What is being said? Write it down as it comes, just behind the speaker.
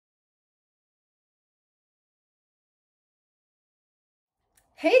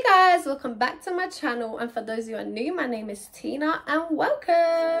Hey guys, welcome back to my channel, and for those who are new, my name is Tina and welcome.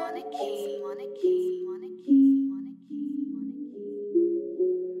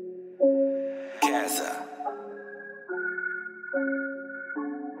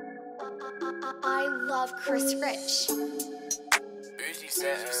 I love Chris Rich.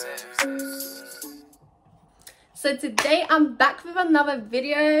 So today I'm back with another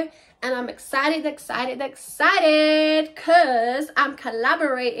video and I'm excited because I'm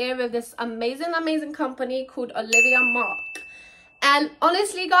collaborating with this amazing company called Olivia Mark. And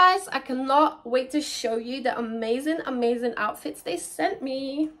honestly guys, I cannot wait to show you the amazing outfits they sent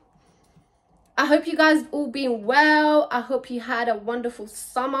me. I hope you guys all been well. I hope you had a wonderful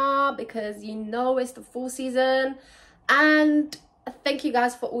summer because you know it's the fall season. And thank you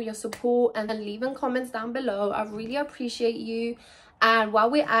guys for all your support and leaving comments down below. I really appreciate you. And while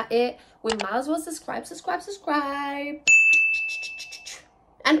we're at it, we might as well subscribe.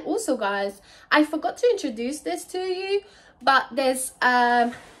 And also guys, I forgot to introduce this to you, but there's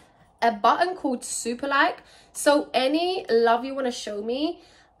a button called super like. So any love you want to show me,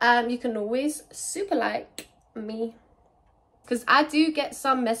 you can always super like me, because I do get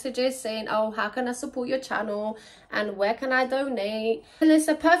some messages saying, oh, how can I support your channel and where can I donate? And it's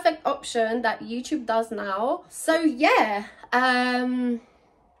a perfect option that YouTube does now. So yeah,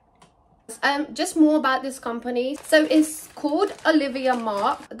 just more about this company. So it's called Olivia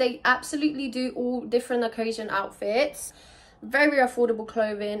Mark. They absolutely do all different occasion outfits, very affordable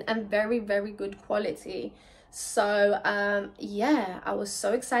clothing and very good quality. So yeah, I was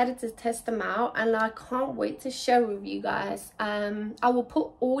so excited to test them out and I can't wait to share with you guys. I will put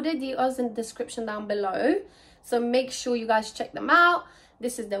all the details in the description down below, so make sure you guys check them out.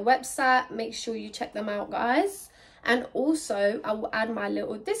 This is their website, make sure you check them out guys. And also I will add my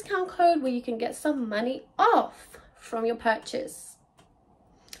little discount code where you can get some money off from your purchase.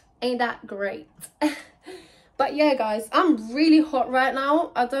 Ain't that great? But yeah guys, I'm really hot right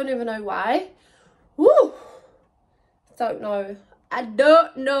now. I don't even know why. Woo! I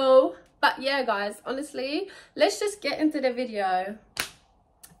don't know. But yeah guys, honestly, let's just get into the video.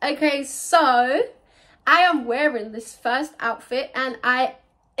 Okay, so I am wearing this first outfit and I am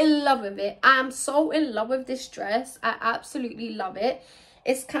in love with it. I am so in love with this dress. I absolutely love it.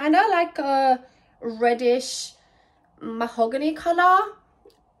 It's kind of like a reddish mahogany color.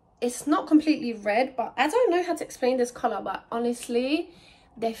 It's not completely red, but I don't know how to explain this color. But honestly,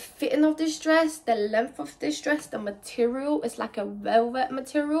 the fitting of this dress, the length of this dress, the material is like a velvet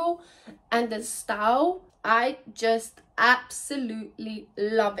material, and the style, I just absolutely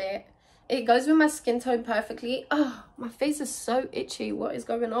love it. It goes with my skin tone perfectly. Oh, my face is so itchy. What is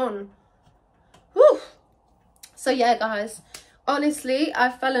going on? Whew. So yeah guys, honestly, I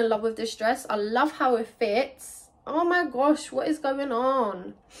fell in love with this dress. I love how it fits. Oh my gosh, what is going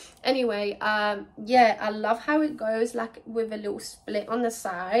on? Anyway, yeah, I love how it goes like with a little split on the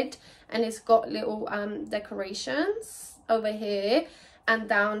side, and it's got little decorations over here and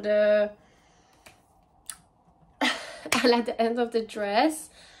down the and at the end of the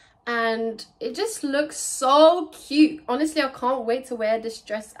dress, and it just looks so cute. Honestly, I can't wait to wear this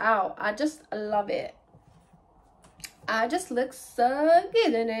dress out. I just love it. I just look so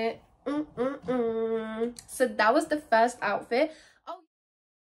good in it. So that was the first outfit.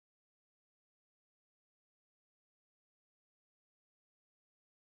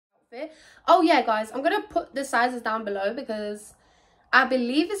 Oh yeah guys, I'm gonna put the sizes down below because I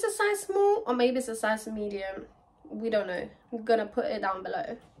believe it's a size small or maybe it's a size medium. We don't know. I'm gonna put it down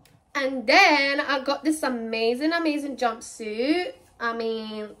below. And then I got this amazing jumpsuit. I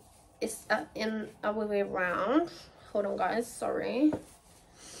mean, it's in other way around. Hold on guys, sorry.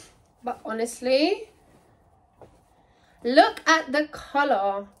 But honestly, look at the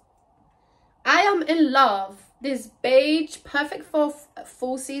color. I am in love. This beige, perfect for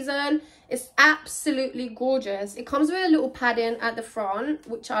fall season. It's absolutely gorgeous. It comes with a little padding at the front,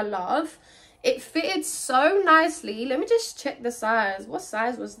 which I love. It fitted so nicely. Let me just check the size. What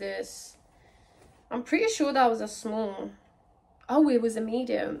size was this? I'm pretty sure that was a small. Oh, it was a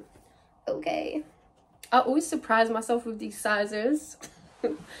medium. Okay. I always surprise myself with these sizes.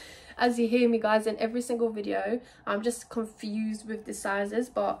 As you hear me guys in every single video, I'm just confused with the sizes.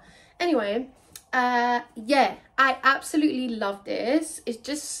 But anyway, yeah, I absolutely love this. It's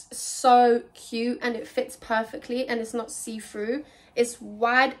just so cute and it fits perfectly and it's not see-through. It's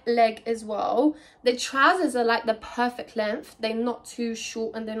wide leg as well. The trousers are like the perfect length. They're not too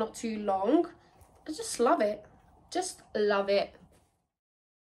short and they're not too long. I just love it. Just love it.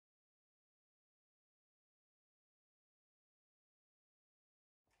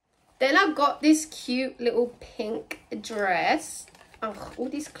 Then I've got this cute little pink dress. Oh, all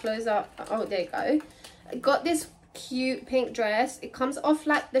these clothes are, oh, there you go. I got this cute pink dress. It comes off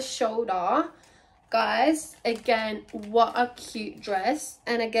like the shoulder. Guys, again, what a cute dress.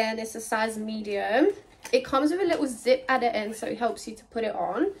 And again, it's a size medium. It comes with a little zip at the end, so it helps you to put it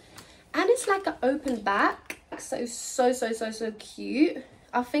on. And it's like an open back. So cute.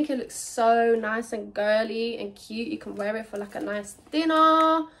 I think it looks so nice and girly and cute. You can wear it for like a nice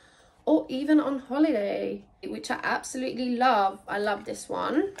dinner or even on holiday, which I absolutely love. I love this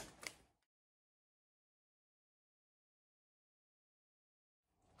one.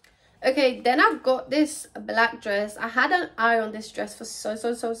 Okay, then I've got this black dress. I had an eye on this dress for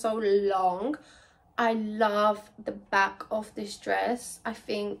so long. I love the back of this dress. I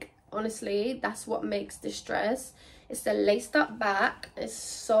think, honestly, that's what makes this dress. It's the laced up back. It's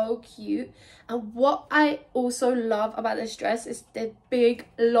so cute. And what I also love about this dress is the big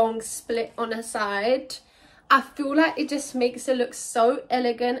long split on the side. I feel like it just makes it look so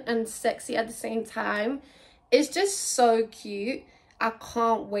elegant and sexy at the same time. It's just so cute. I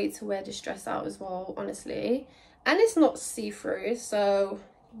can't wait to wear this dress out as well, honestly. And it's not see-through, so,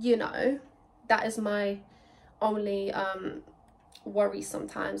 you know, that is my only worry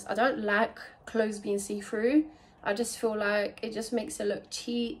sometimes. I don't like clothes being see-through. I just feel like it just makes it look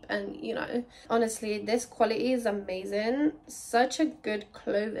cheap, and, you know, honestly, this quality is amazing. Such a good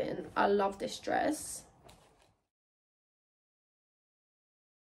clothing. I love this dress.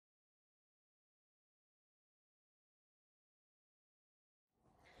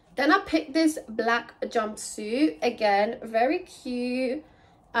 Then I picked this black jumpsuit. Again, very cute.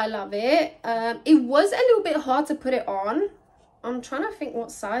 I love it. It was a little bit hard to put it on. I'm trying to think,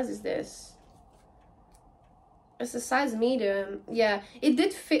 what size is this? It's a size medium. Yeah, it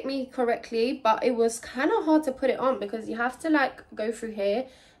did fit me correctly, but it was kind of hard to put it on because you have to like go through here,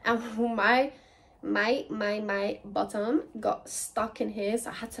 and my bottom got stuck in here, so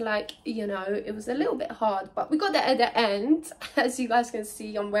I had to, like, you know, it was a little bit hard, but we got that at the end. As you guys can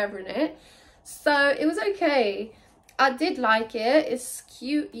see, I'm wearing it, so it was okay. I did like it. It's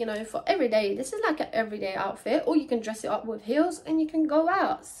cute, you know, for every day. This is like an everyday outfit, or you can dress it up with heels and you can go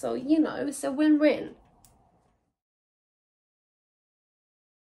out, so, you know, it's a win-win.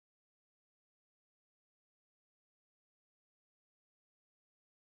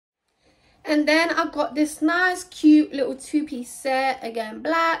 And then I've got this nice cute little two-piece set, again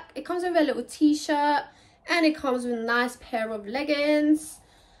black. It comes with a little t-shirt, and it comes with a nice pair of leggings,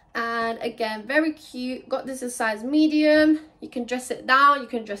 and again very cute. Got this a size medium. You can dress it down, you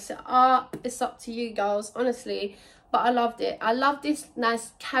can dress it up, it's up to you girls, honestly, but I loved it. I love this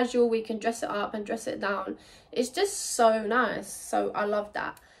nice casual where you can dress it up and dress it down. It's just so nice, so I love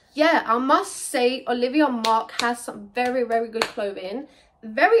that. Yeah, I must say Olivia Mark has some very good clothing.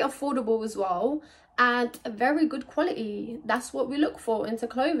 Very affordable as well, and very good quality. That's what we look for into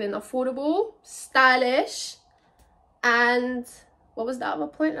clothing: affordable, stylish, and what was the other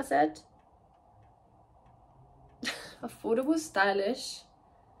point I said? Affordable, stylish,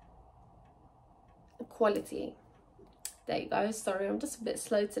 quality. There you go. Sorry, I'm just a bit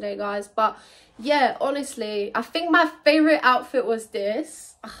slow today, guys, but yeah, honestly, I think my favorite outfit was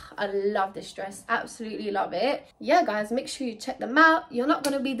this. Ugh, I love this dress, absolutely love it. Yeah guys, make sure you check them out. You're not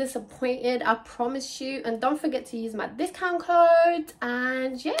going to be disappointed, I promise you. And don't forget to use my discount code.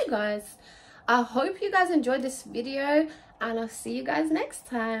 And yeah guys, I hope you guys enjoyed this video, and I'll see you guys next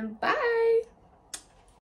time. Bye.